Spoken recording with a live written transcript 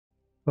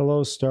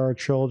Hello, Star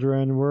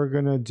Children. We're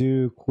gonna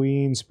do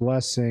Queens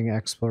Blessing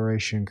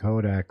Exploration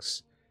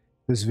Codex.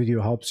 If this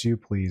video helps you,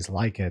 please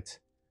like it.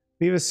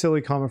 Leave a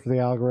silly comment for the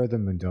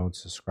algorithm and don't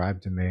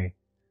subscribe to me.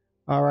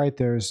 Alright,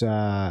 there's,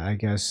 I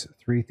guess,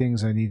 3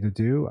 things I need to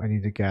do. I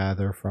need to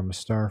gather from a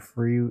star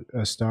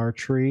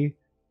tree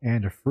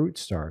and a fruit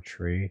star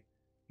tree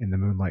in the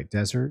Moonlight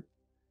Desert.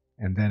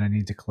 And then I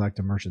need to collect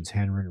a merchant's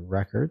handwritten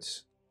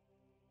records.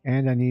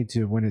 And I need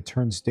to, when it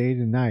turns day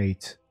to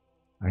night,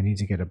 I need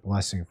to get a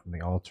blessing from the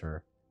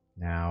altar.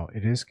 Now,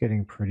 it is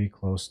getting pretty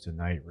close to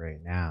night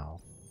right now.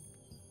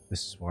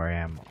 This is where I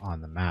am on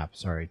the map.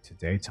 Sorry, to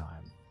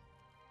daytime.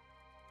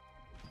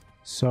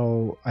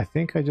 So, I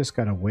think I just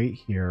gotta wait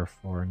here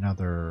for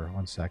another...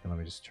 1 second, let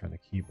me just turn the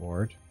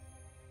keyboard.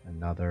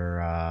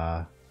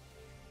 Another,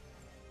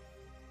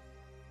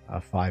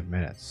 5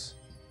 minutes.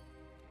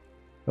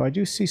 So I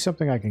do see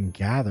something I can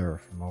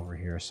gather from over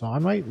here. So I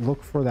might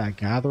look for that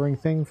gathering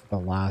thing for the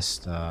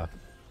last,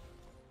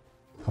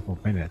 couple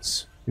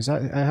minutes, because I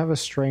have a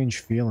strange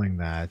feeling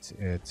that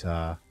it's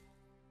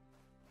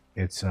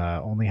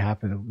only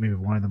happened, maybe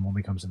one of them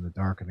only comes in the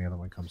dark and the other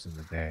one comes in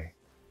the day.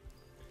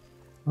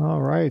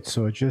 All right,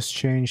 so it just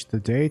changed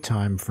the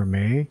daytime for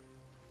me.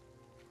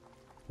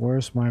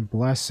 Where's my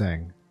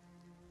blessing?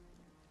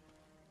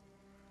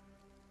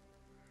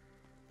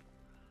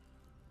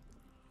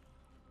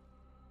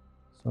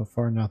 So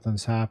far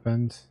nothing's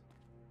happened.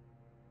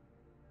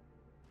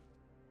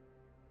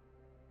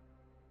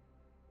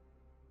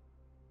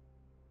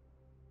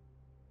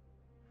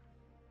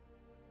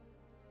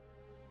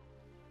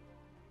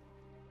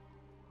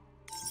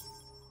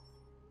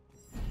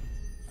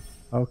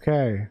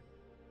 Okay.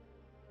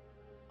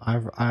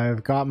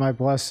 I've got my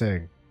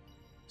blessing.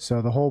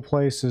 So the whole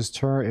place is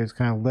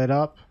kind of lit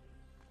up.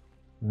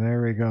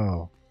 There we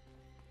go.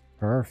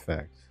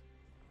 Perfect.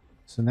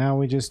 So now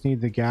we just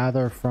need to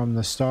gather from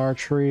the star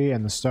tree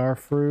and the star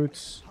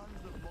fruits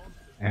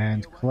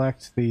and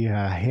collect the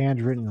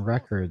handwritten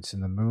records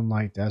in the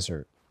Moonlight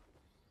Desert.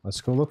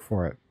 Let's go look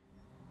for it.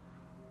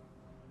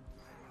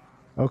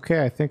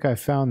 Okay, I think I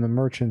found the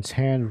merchant's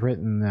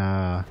handwritten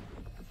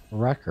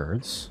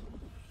records.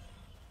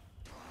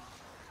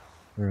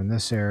 They're in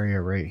this area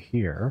right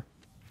here.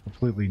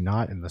 Completely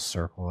not in the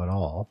circle at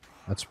all.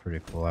 That's pretty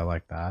cool. I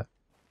like that.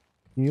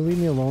 Can you leave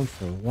me alone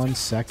for 1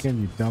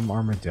 second, you dumb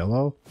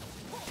armadillo?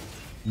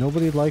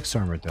 Nobody likes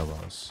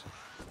armadillos.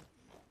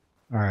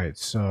 Alright,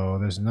 so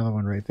there's another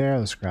one right there.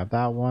 Let's grab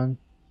that one.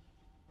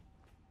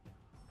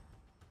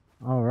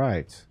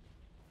 Alright.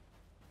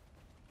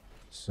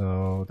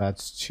 So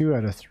that's 2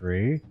 out of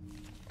 3.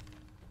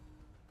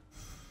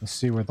 Let's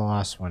see where the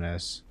last one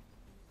is.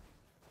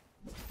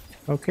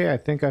 Okay, I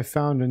think I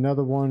found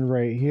another one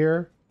right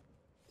here.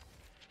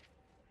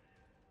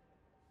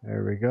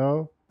 There we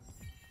go.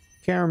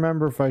 Can't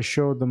remember if I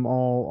showed them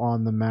all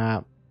on the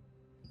map.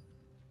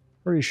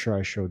 Pretty sure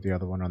I showed the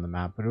other one on the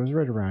map, but it was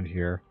right around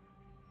here.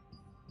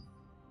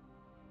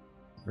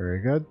 Very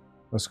good.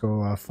 Let's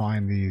go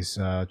find these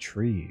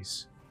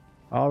trees.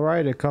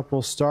 Alright, a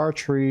couple star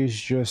trees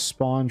just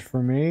spawned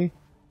for me.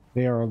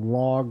 They are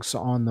logs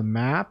on the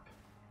map.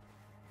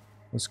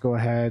 Let's go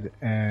ahead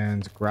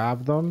and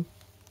grab them.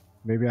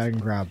 Maybe I can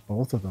grab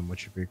both of them,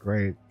 which would be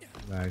great.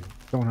 I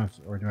don't have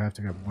to, or do I have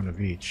to get one of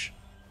each?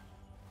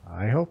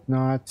 I hope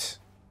not.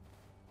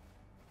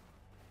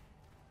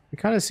 They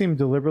kind of seem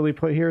deliberately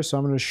put here, so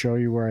I'm going to show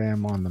you where I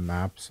am on the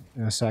maps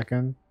in a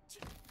second.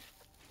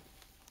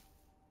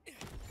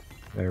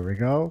 There we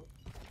go.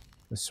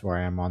 This is where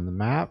I am on the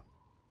map.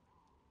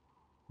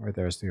 Right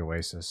there's the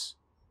oasis.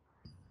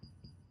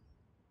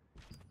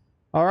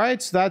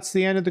 Alright, so that's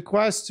the end of the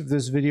quest. If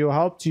this video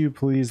helped you,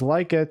 please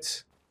like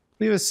it.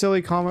 Leave a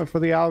silly comment for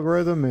the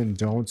algorithm and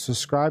don't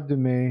subscribe to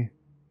me.